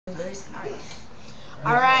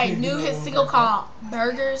Alright, new hit single called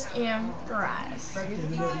Burgers and Fries. Burgers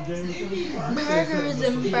and fries. Burgers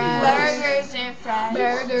and fries. Burgers and fries.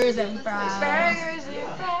 Burgers and fries.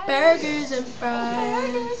 Burgers and fries. Burgers and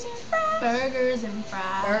fries. Burgers and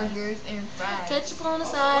fries. Burgers and fries. Ketchup on the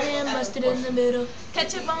side and mustard in the middle.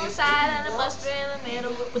 Ketchup on the side and the mustard in the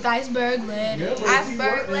middle. With iceberg lettuce.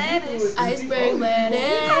 Iceberg lettuce. Iceberg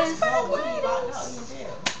lettuce.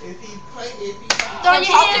 Throw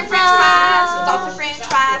your hand fries. Salted French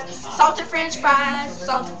fries. Salted French fries.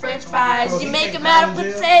 Salted French fries. You make them out of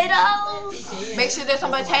potatoes. Make sure there's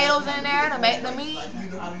some potatoes in there to make the meat.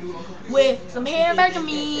 With some hamburger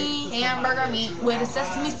meat. Hamburger meat. With a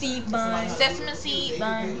sesame seed bun. Sesame seed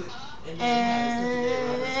bun. And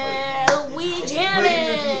we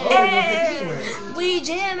jamming. Hey. We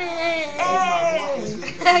jamming.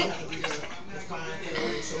 Hey.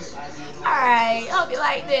 Alright, hope you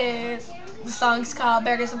like this. The song's called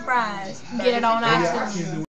Burgers and Fries. Get it on iTunes.